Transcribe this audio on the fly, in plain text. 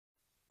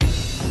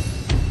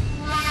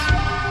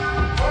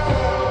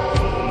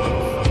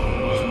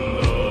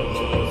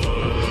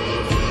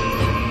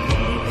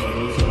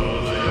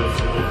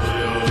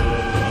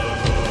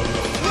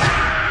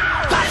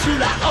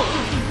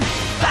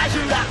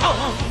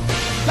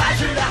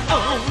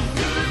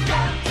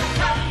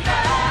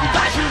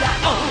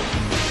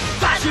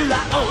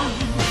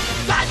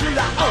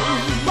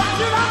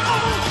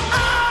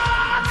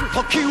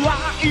時は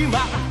今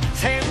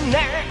千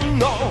年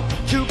の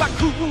呪縛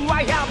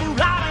は破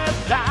られ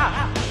た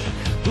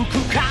吹く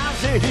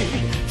風に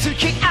突き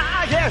上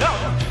げろ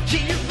自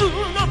由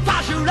の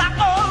バジュラを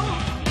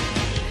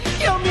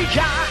蘇る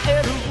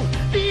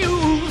理由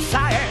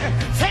さえ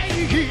正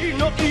義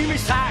の意味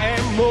さえ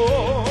も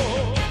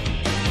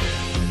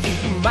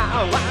今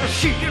は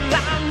知ら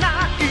な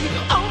い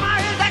お前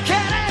だけれ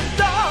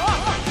ど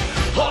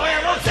吠え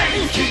ろ前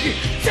期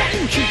前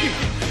期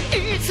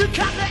いつ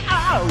かで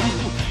会う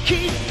き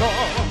っと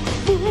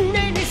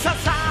胸に刺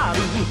さる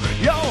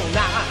ような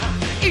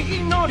祈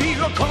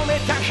りを込め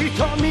た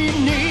瞳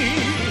に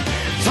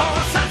そう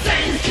さ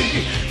前期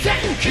前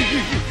期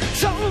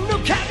その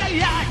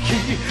輝き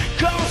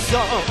こそ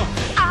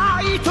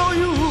愛とい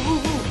う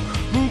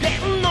無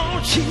限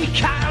の力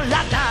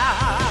だ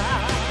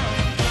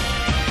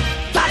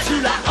バジ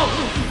ュラオン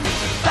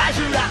バジ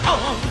ュラオ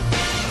ン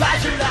バ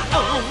ジュラ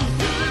オン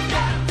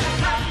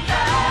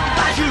バ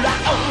ジュラ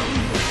オン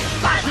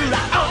バ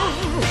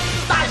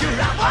ジュ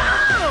ラオ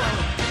ン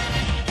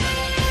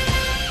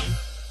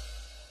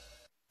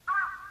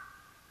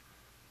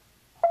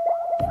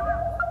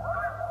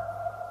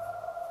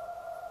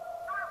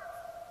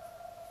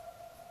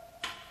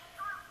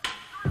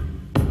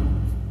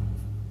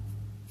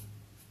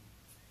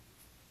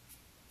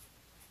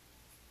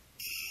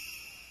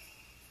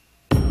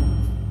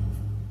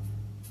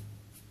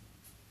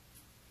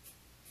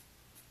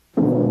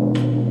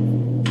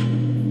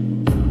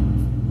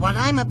What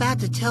I'm about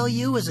to tell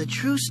you is a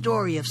true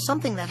story of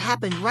something that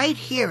happened right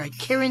here at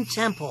Kirin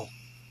Temple.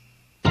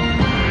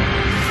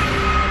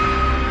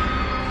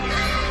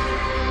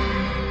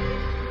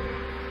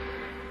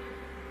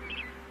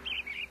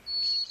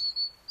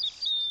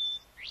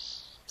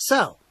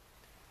 So,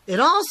 it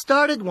all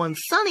started one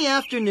sunny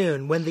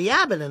afternoon when the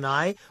abbot and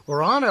I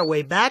were on our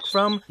way back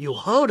from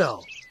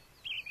Yuhodo.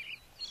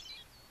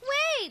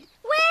 Wait!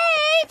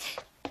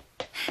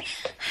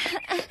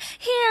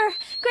 Here,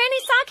 Granny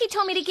Saki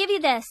told me to give you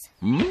this.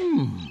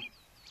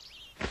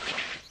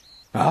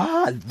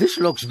 This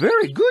looks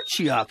very good,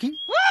 Chiaki.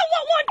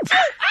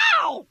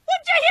 Ow!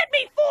 What'd you hit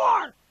me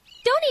for?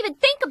 Don't even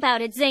think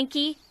about it,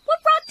 Zenki. What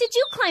rock did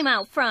you climb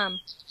out from?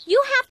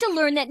 You have to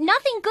learn that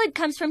nothing good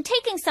comes from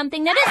taking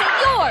something that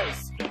isn't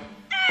yours.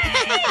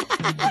 Hey!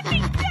 Let me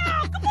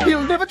down! Come on!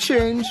 He'll never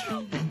change.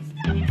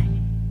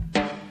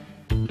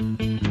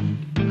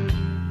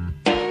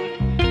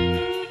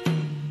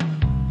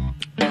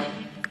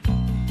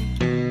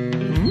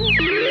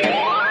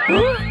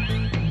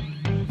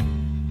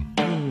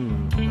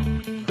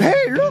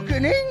 Hey, look,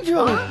 an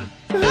angel!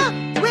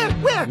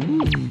 Where?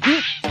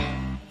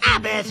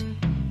 Abbott!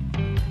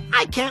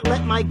 I can't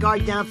let my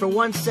guard down for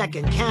 1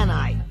 second, can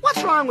I?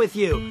 What's wrong with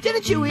you?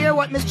 Didn't you hear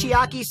what Miss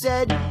Chiaki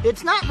said?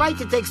 It's not right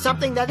to take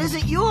something that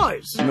isn't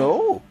yours.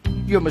 No,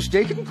 you're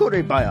mistaken,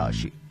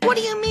 Kurebayashi. What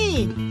do you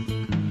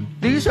mean?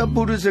 These are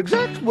Buddha's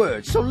exact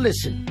words, so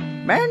listen.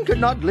 Man could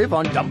not live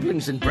on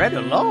dumplings and bread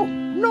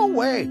alone. No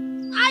way.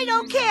 I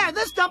don't care.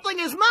 This dumpling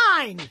is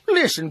mine.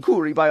 Listen,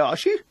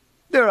 Kuribayashi.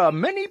 There are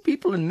many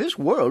people in this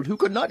world who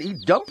could not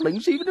eat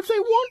dumplings even if they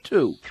want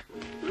to.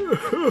 Are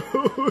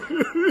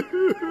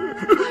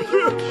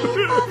you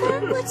okay,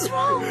 Father? What's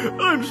wrong?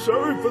 I'm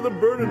sorry for the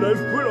burden I've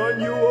put on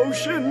you,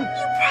 Ocean. You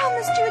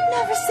promised you would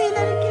never say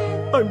that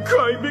again. I'm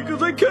crying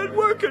because I can't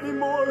work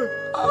anymore.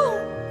 Oh,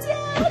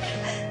 Dad.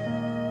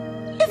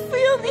 If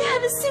we only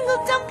had a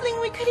single dumpling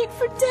we could eat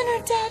for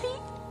dinner, Daddy.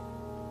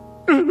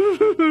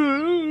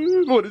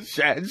 What a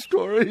sad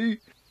story.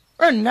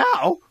 And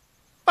now,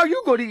 are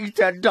you going to eat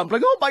that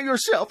dumpling all by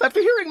yourself after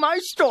hearing my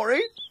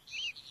story?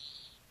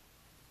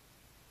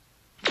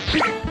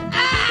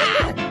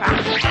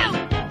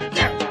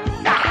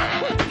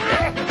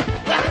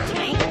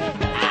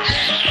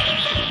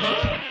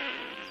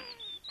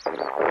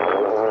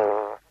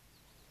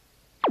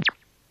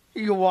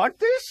 You want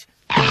this?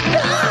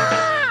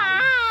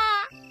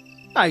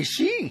 I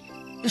see.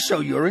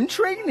 So you're in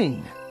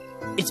training.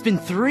 It's been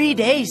 3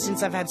 days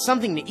since I've had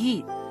something to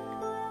eat.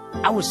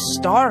 I was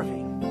starving.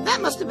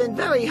 That must have been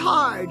very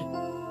hard.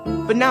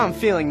 But now I'm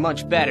feeling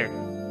much better.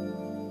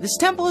 This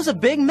temple is a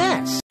big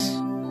mess.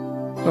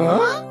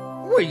 Huh?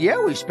 Well, yeah,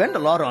 we spend a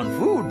lot on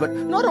food, but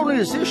not only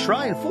is this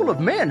shrine full of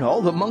men,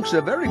 all the monks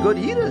are very good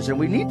eaters, and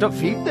we need to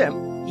feed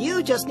them.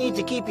 You just need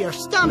to keep your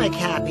stomach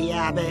happy,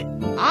 Abbott.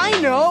 I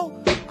know!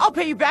 I'll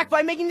pay you back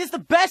by making this the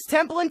best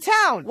temple in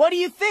town! What do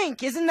you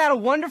think? Isn't that a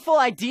wonderful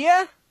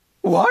idea?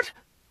 What?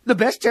 The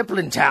best temple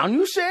in town,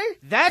 you say?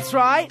 That's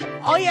right!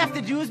 All you have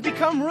to do is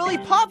become really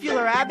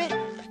popular, Abbott.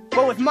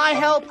 But with my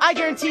help, I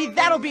guarantee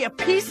that'll be a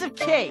piece of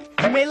cake.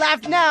 You may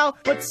laugh now,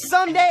 but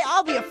someday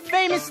I'll be a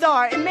famous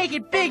star and make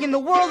it big in the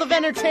world of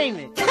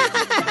entertainment.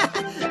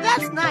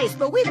 That's nice,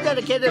 but we've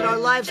dedicated our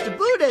lives to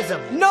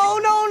Buddhism. No!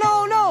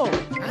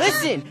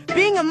 Listen,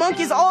 being a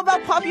monk is all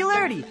about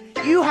popularity.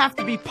 You have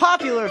to be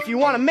popular if you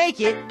want to make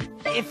it.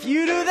 If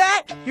you do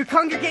that, your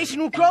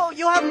congregation will grow,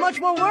 you'll have much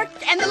more work,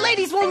 and the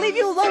ladies won't leave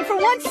you alone for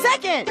 1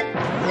 second.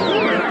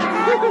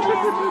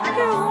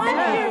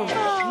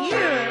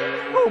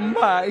 Oh,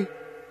 my.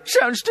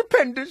 Sounds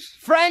stupendous.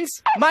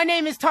 Friends, my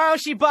name is Taro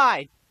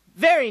Shibai.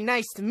 Very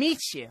nice to meet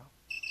you.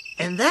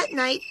 And that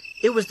night,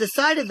 it was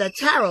decided that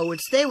Taro would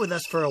stay with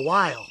us for a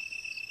while.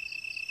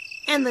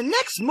 And the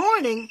next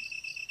morning...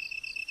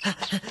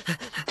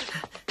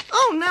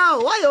 Oh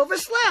no, I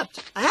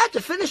overslept. I had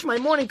to finish my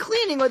morning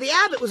cleaning or the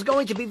abbot was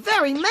going to be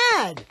very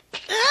mad.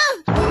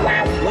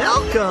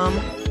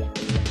 Welcome.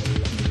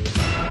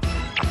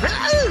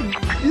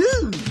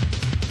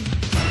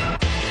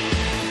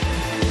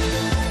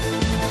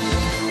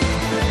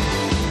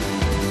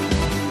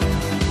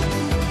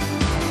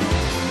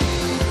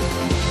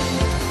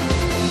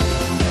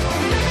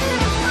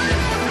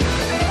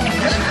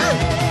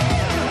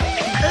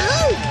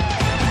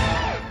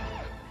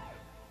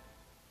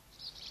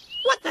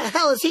 What the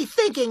hell is he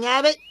thinking,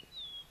 Abbott?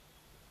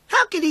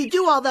 How could he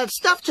do all that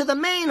stuff to the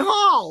main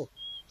hall?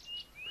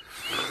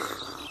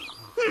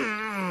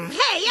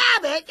 Hey,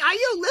 Abbott, are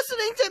you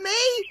listening to me?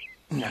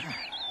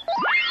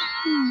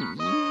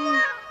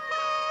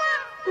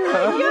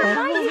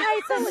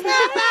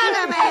 Snap out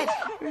of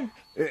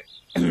it!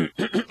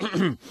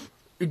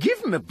 Give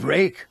him a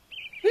break.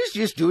 He's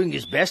just doing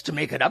his best to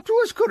make it up to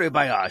us,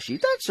 Kurebayashi,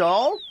 that's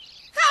all.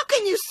 How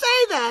can you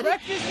say that?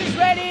 Breakfast is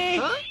ready!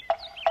 Huh?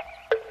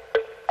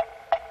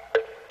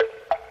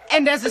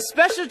 And as a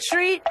special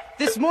treat,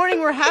 this morning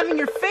we're having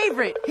your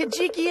favorite,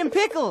 hijiki and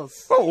pickles.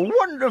 Oh,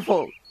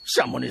 wonderful.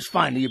 Someone is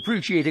finally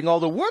appreciating all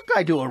the work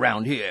I do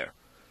around here.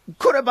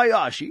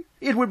 Kurebayashi,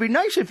 it would be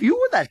nice if you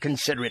were that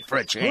considerate for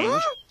a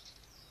change.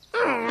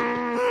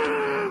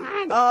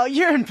 Oh,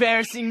 you're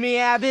embarrassing me,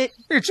 Abbott.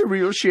 It's a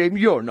real shame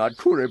you're not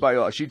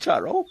Kurebayashi,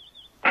 Taro.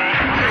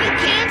 I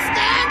can't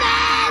stand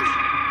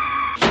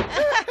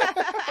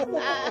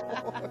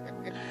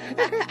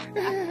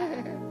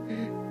it!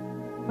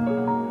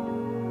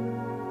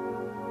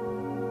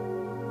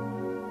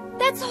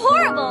 That's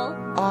horrible.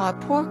 Aw,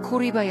 poor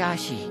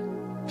Kuribayashi.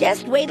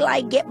 Just wait till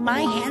I get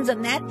my hands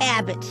on that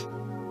abbot.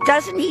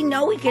 Doesn't he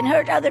know he can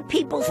hurt other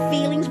people's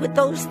feelings with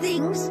those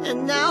things?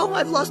 And now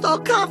I've lost all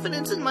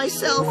confidence in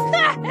myself.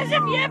 As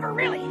if you ever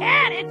really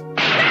had it.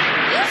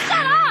 You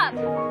shut up!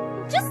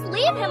 Just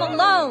leave him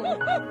alone.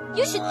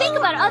 You should think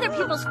about other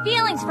people's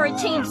feelings for a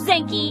change,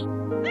 Zenki.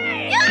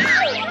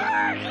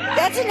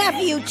 That's enough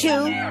of you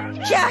two.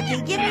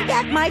 Jockey, give me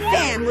back my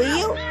fan, will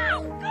you?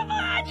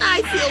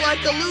 I feel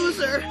like a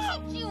loser.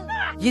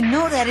 You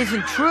know that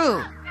isn't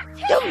true.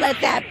 Don't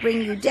let that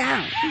bring you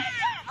down.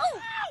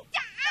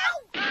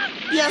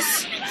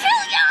 Yes.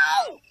 Kill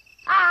you!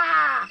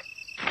 Ah!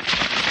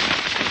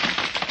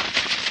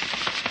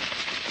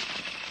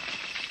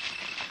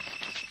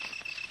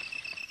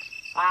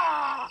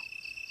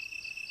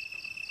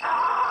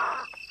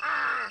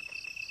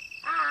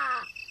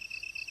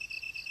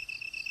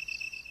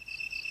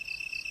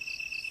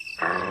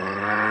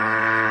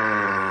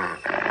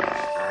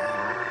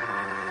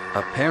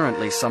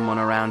 Apparently someone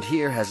around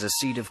here has a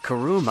seed of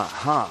Kuruma,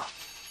 huh?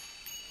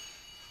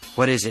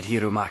 What is it,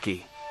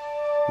 Hirumaki?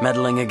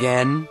 Meddling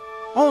again?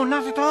 Oh,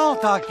 not at all,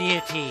 Dog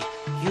Deity.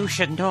 You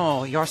should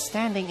know you're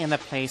standing in the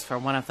place where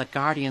one of the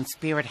guardian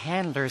spirit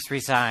handlers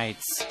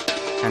resides.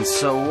 And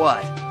so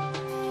what?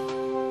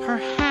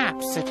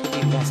 Perhaps it would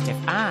be best if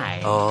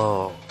I...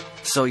 Oh,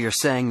 so you're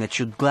saying that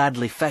you'd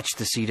gladly fetch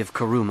the seed of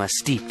Kuruma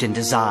steeped in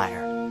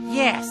desire?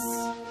 Yes.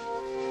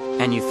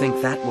 And you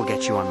think that will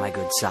get you on my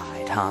good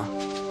side, huh?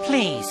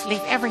 Please,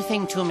 leave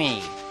everything to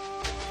me.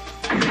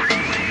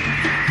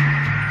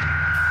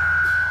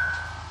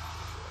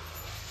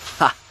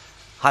 Ha!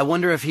 I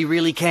wonder if he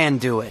really can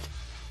do it.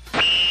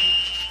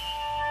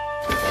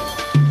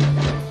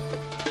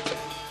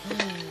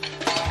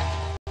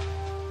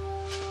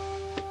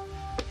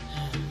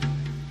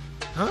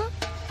 Huh?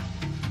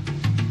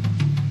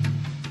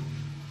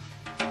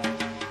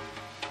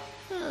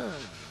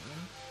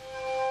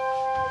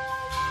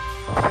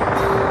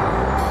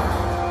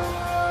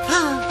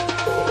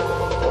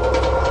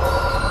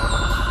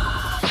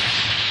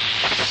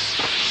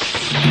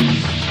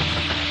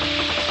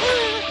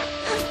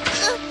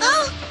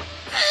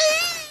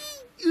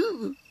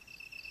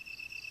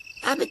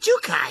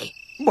 Abajukai,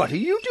 What are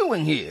you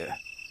doing here?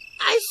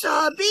 I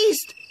saw a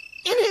beast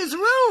in his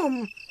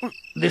room.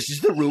 This is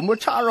the room where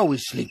Taro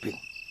is sleeping.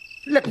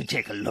 Let me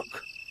take a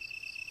look.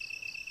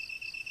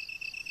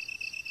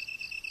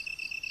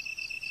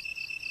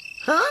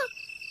 Huh?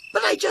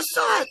 But I just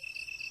saw it.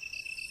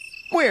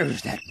 Where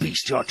is that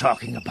beast you're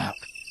talking about?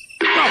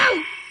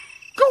 Oh,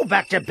 go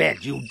back to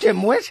bed, you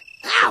dimwit.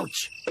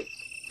 Ouch!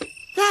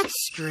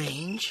 That's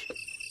strange.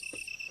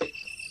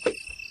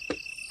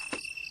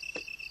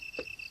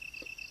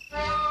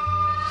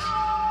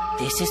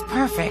 This is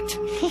perfect.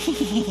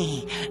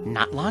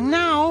 Not long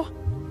now.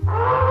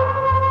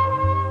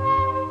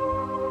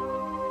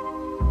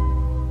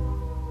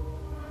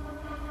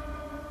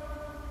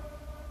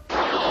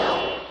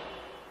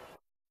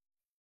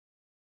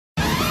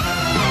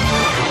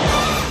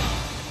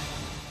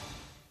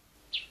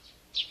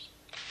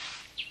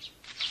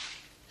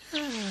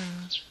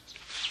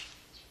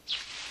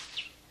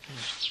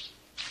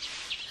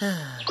 Huh?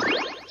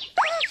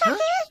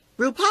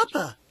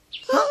 Rupapa.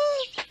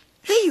 Huh?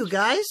 Hey, you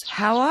guys.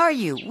 How are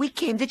you? We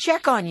came to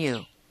check on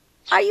you.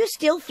 Are you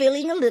still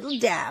feeling a little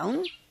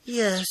down?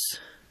 Yes.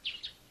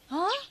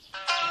 Huh?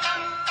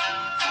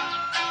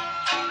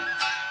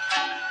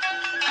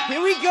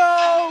 Here we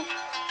go!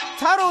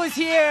 Taro is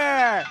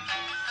here!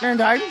 And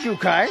I'm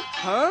Jukai.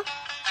 Huh?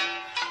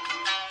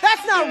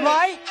 That's not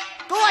right!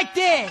 Go like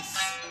this!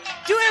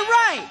 Do it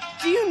right!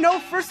 Do you know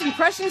first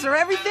impressions are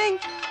everything?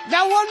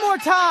 Now one more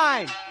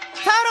time!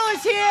 Taro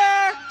is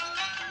here!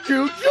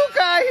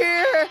 Jukai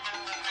here.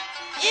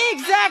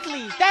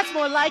 Exactly! That's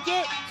more like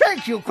it!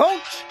 Thank you,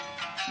 Coach.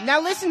 Now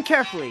listen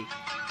carefully.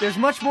 There's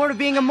much more to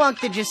being a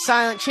monk than just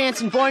silent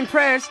chants and boring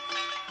prayers.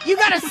 You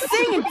gotta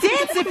sing and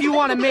dance if you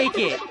want to make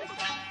it.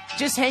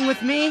 Just hang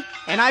with me,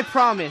 and I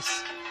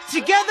promise,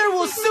 together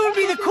we'll soon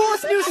be the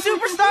coolest new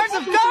superstars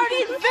of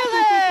Guardian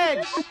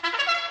Village!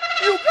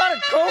 You got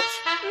it, Coach.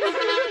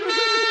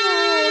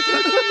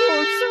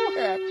 Oh, so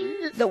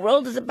happy. The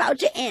world is about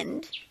to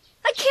end.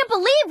 I can't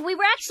believe we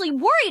were actually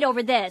worried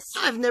over this.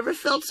 I've never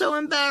felt so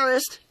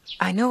embarrassed.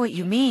 I know what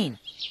you mean.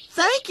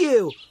 Thank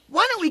you.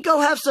 Why don't we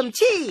go have some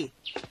tea?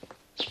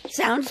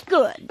 Sounds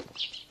good.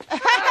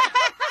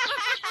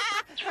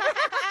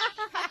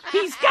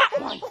 He's got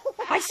one!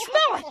 I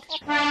smell it!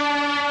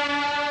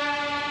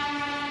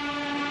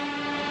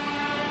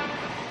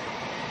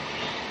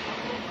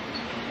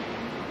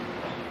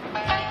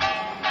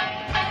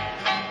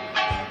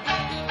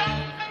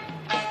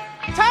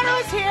 Taro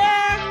is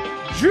here!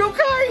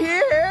 Jukai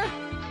here.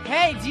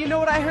 Hey, do you know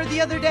what I heard the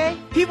other day?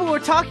 People were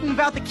talking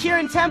about the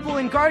Kirin Temple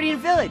in Guardian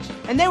Village,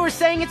 and they were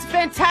saying it's a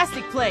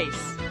fantastic place.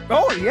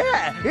 Oh,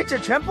 yeah. It's a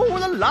temple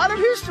with a lot of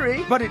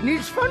history, but it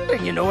needs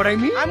funding, you know what I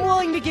mean? I'm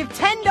willing to give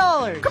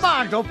 $10. Come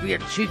on, don't be a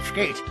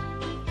cheapskate.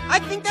 I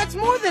think that's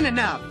more than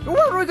enough.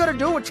 What are we going to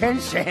do with 10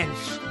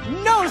 cents?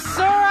 No,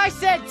 sir, I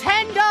said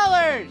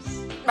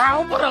 $10.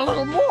 Now, but a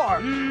little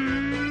more.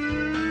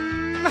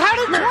 How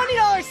does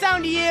 $20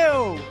 sound to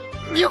you?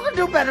 You can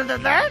do better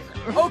than that.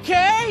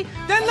 Okay,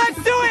 then let's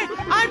do it.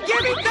 I'm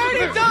giving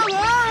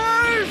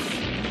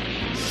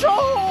 $30.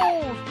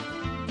 Sold!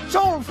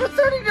 Sold for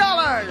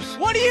 $30!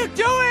 What are you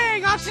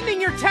doing?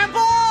 Auctioning your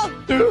temple?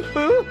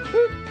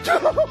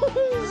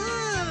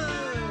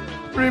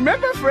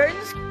 Remember,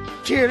 friends,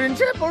 Kirin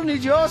Temple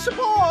needs your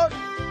support.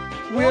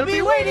 We'll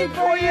be waiting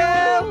for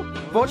you.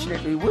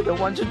 Fortunately, we're the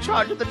ones in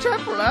charge of the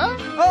temple, huh?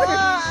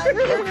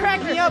 You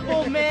crack me up,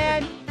 old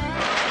man.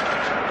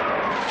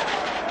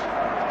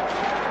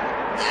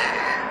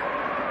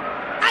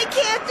 I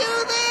can't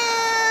do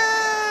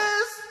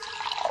this!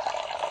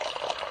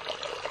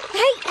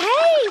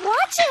 Hey,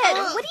 watch it!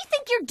 What do you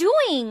think you're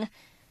doing?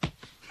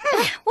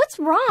 What's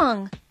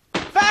wrong?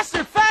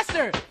 Faster,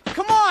 faster!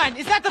 Come on,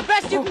 is that the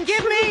best you can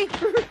give me?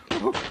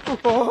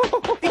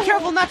 Be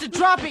careful not to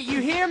drop it,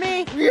 you hear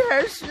me?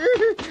 Yes.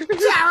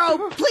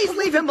 Taro, please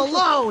leave him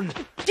alone.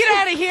 Get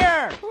out of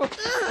here!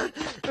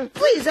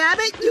 Please,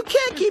 Abbott, you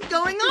can't keep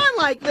going on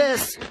like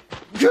this.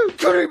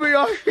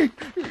 Kuribayashi,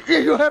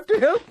 you have to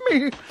help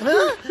me.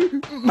 Huh?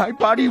 My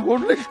body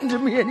won't listen to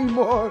me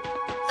anymore.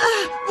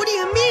 What do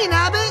you mean,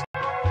 Abbott?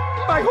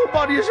 My whole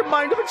body is a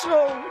mind of its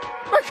own.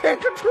 I can't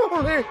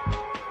control it.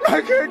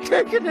 I can't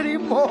take it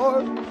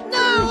anymore.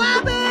 No,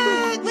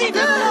 Abbott! Leave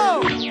us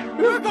alone!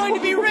 We're going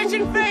to be rich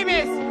and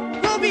famous!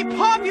 We'll be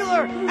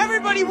popular!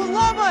 Everybody will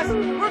love us!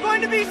 We're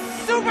going to be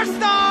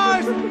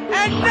superstars!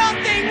 And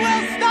nothing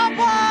will stop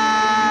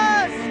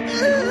us!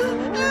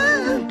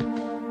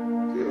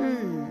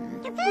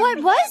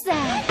 What was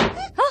that?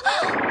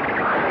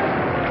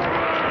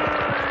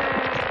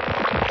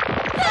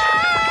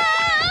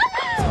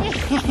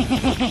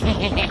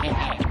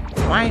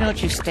 Why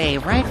don't you stay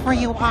right where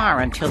you are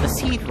until the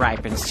seed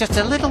ripens just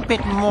a little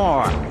bit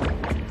more?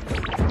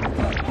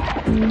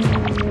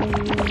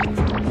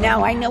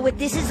 Now I know what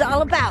this is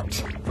all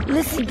about.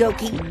 Listen,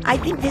 Doki, I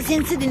think this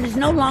incident is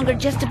no longer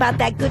just about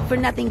that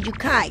good-for-nothing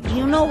Jukai. Do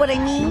you know what I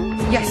mean?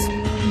 Yes.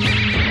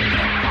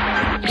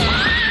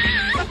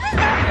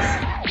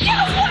 Get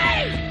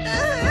away!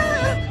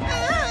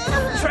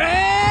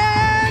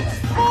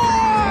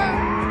 Transform!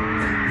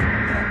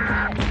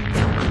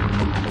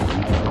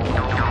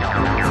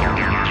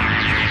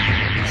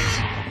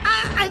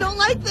 I don't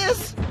like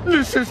this.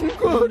 This isn't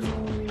good.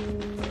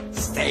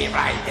 Stay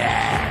right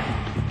there.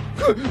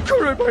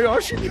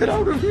 Kuribayashi, get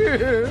out of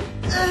here.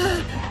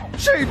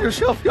 Save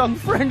yourself, young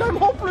friend. I'm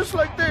hopeless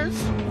like this.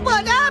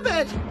 But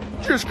Abbott!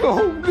 Just go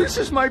home. This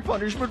is my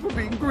punishment for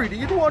being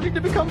greedy and wanting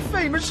to become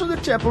famous so the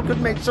temple could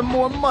make some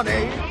more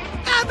money.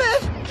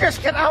 Abbott!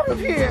 Just get out of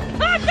here.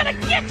 I'm gonna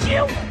get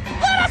you!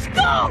 Let us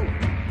go!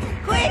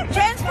 Quick,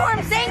 transform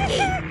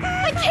Zenki!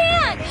 I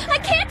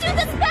can't do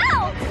the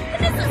spell!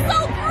 This is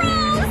so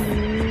gross!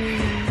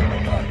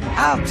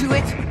 I'll do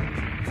it.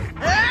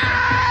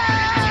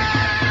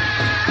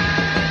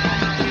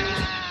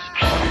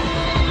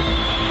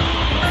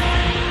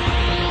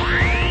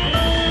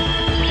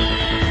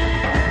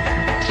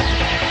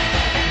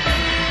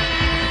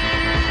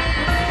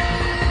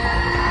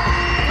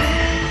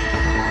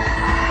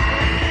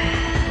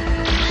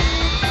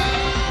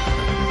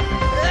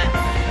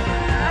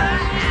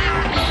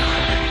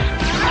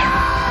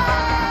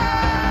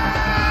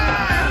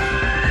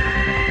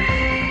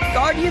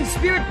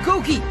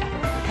 Goki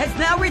has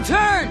now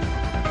returned!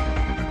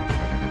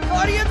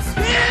 Guardian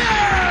Sphere!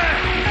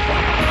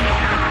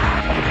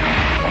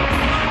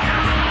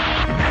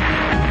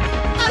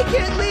 I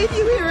can't leave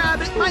you here,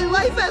 Abbott. My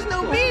life has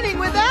no meaning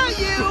without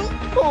you.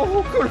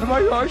 Oh,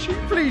 Kurebayashi,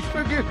 please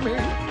forgive me.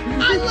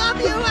 I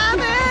love you,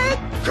 Abbott.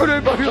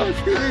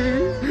 Kurebayashi!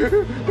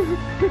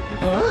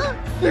 Huh?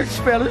 This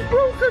spell is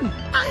broken.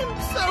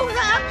 I'm so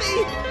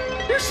happy.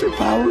 It's the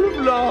power of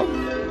love.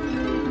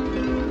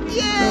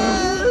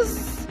 Yes.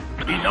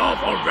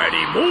 Enough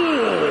already,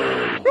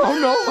 move! Oh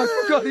no, I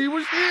forgot he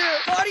was here.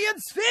 Guardian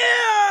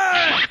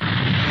Sphere!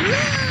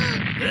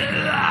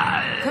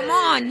 Come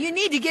on, you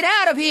need to get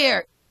out of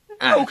here!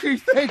 Okay,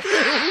 thank you.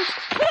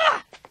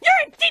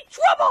 You're in deep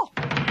trouble!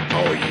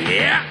 Oh,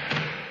 yeah?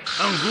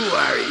 And who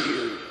are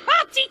you?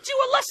 I'll teach you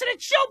a lesson in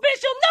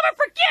showbiz you'll never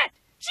forget!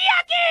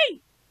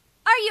 Chiaki!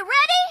 Are you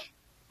ready?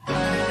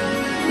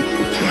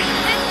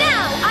 And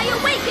now I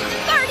awaken the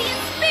Guardian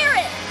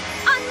Spirit!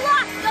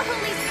 Unlock the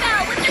holy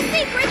spell with the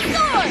secret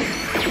sword!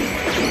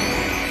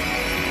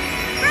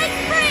 Break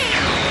free!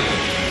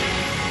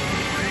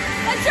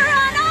 Azure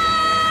on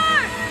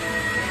arm!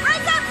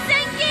 Rise up,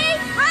 Zenki!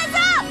 Rise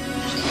up!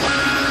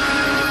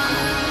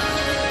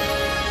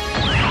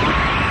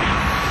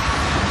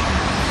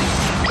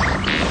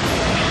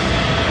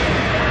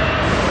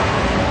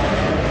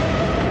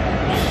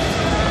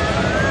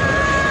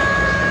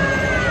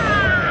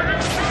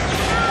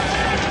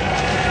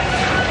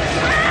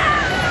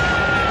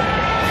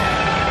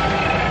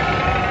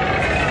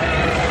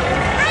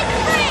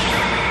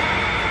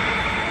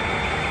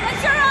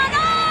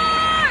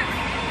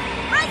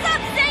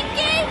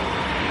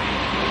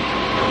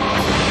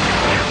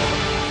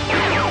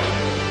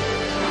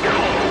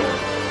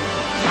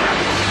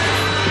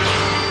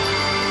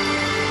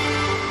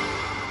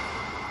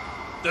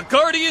 The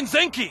Guardian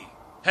Zenki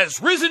has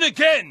risen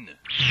again!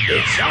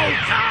 It's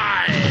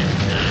showtime!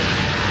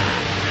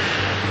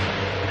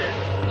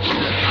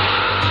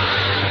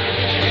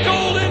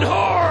 Golden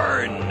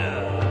Horn!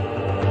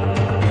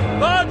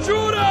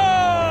 Bajura!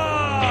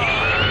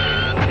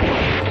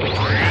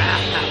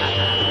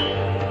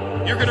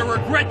 You're gonna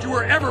regret you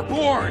were ever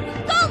born!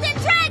 Golden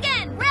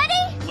Dragon!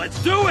 Ready? Let's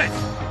do it!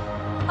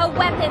 A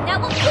weapon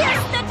that will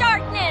pierce the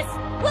darkness!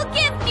 Will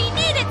give me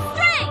needed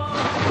strength!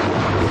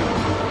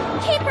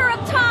 Keeper of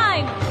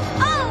time!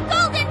 Oh,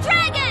 Golden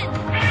Dragon!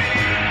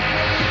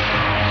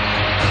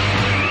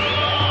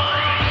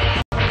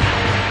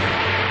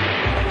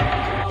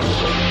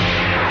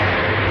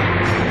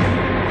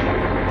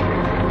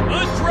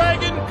 The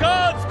Dragon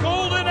God's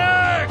Golden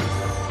Axe!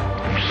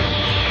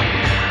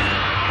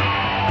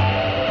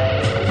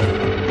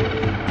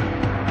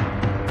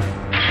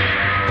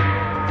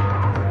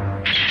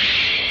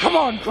 Come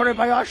on,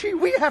 Kurebayashi,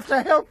 we have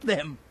to help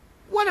them.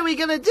 What are we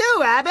gonna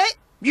do, Abbott?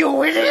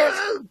 You idiot!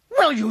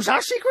 We'll use our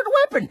secret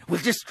weapon.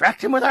 We'll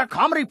distract him with our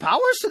comedy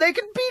powers so they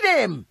can beat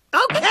him.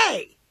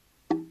 Okay.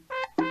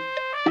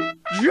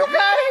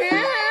 Yuka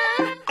here!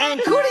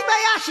 And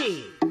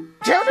Kuribayashi.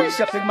 Tell me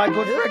something, my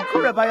good friend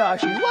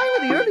Kurebayashi. Why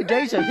were the early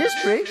days of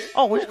history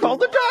always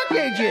called the Dark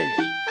Ages?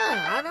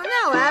 I don't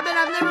know, Abbott.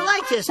 I've never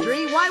liked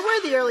history. Why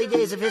were the early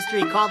days of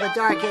history called the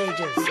Dark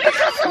Ages?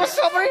 Because there were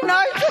so many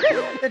nights.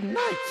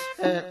 Nights.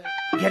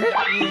 Get it?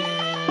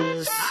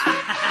 Yes.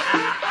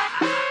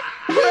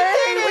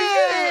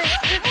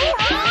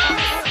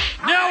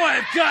 Now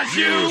I've got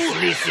you!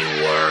 Sleazy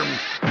worm.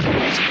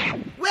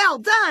 Well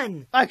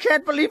done. I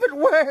can't believe it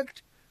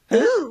worked.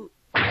 Ooh.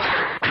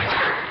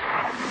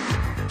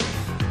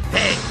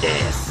 Take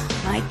this.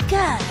 My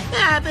God.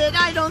 Abbott,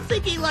 I don't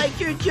think he liked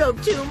your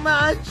joke too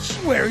much.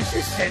 Where is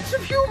his sense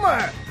of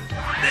humor?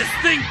 This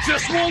thing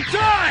just won't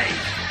die!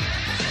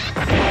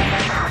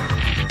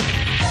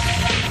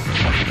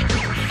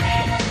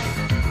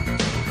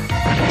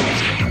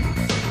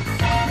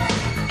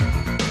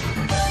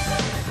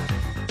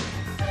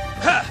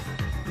 Ha!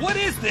 What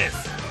is this?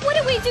 What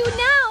do we do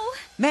now?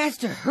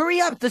 Master, hurry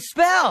up, the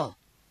spell!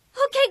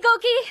 Okay,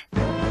 Goki.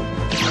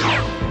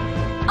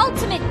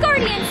 Ultimate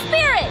Guardian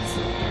Spirit!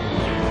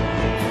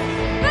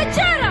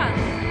 Vegeta!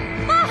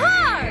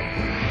 Mahar!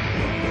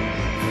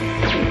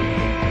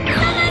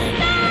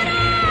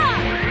 Zenastada!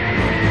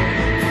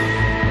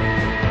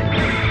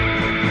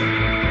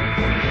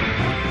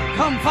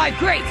 Come, Five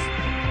Greats!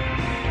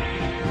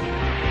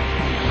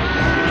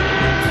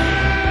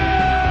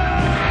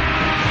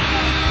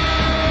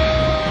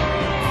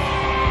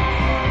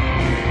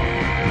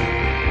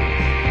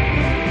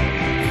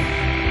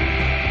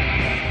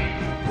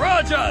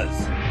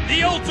 Rajas!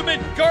 The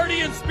ultimate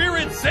guardian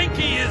spirit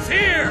Zenki is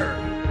here!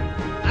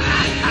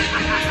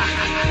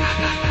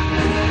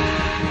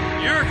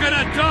 You're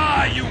gonna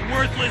die, you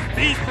worthless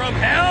beast from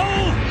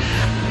hell!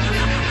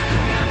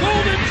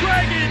 Golden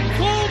Dragon,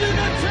 golden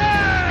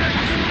attack!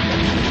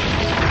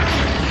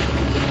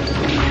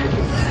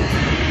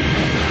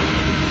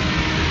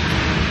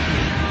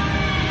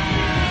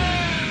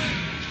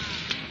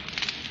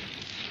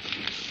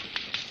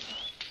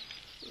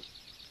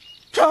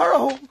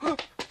 Taro!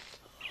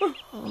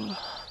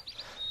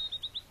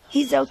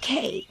 He's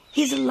okay.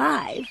 He's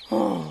alive.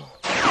 Oh.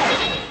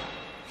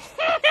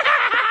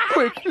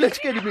 Quick, let's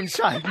get him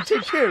inside and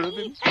take care of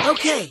him.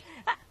 Okay.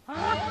 Hey,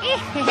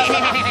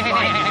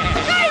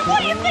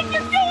 what do you think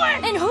you're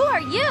doing? And who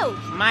are you?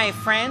 My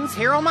friends,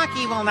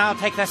 Hiromaki will now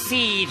take the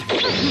seed. Stop!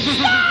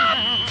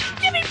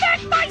 Give me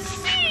back my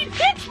seed!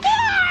 It's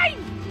mine!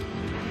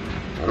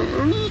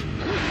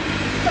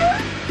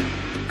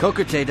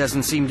 Kokute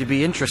doesn't seem to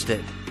be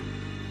interested.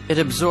 It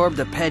absorbed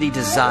a petty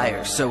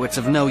desire, so it's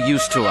of no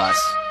use to us.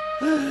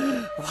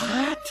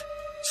 What?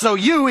 So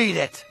you eat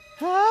it!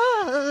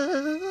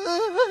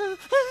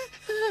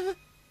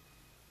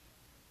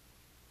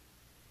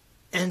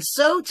 And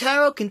so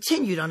Taro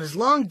continued on his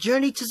long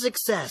journey to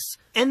success.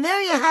 And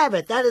there you have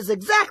it. That is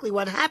exactly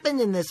what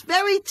happened in this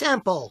very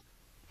temple.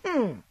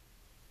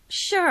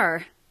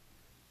 Sure.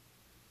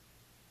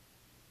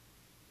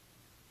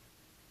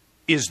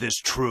 Is this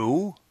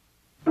true?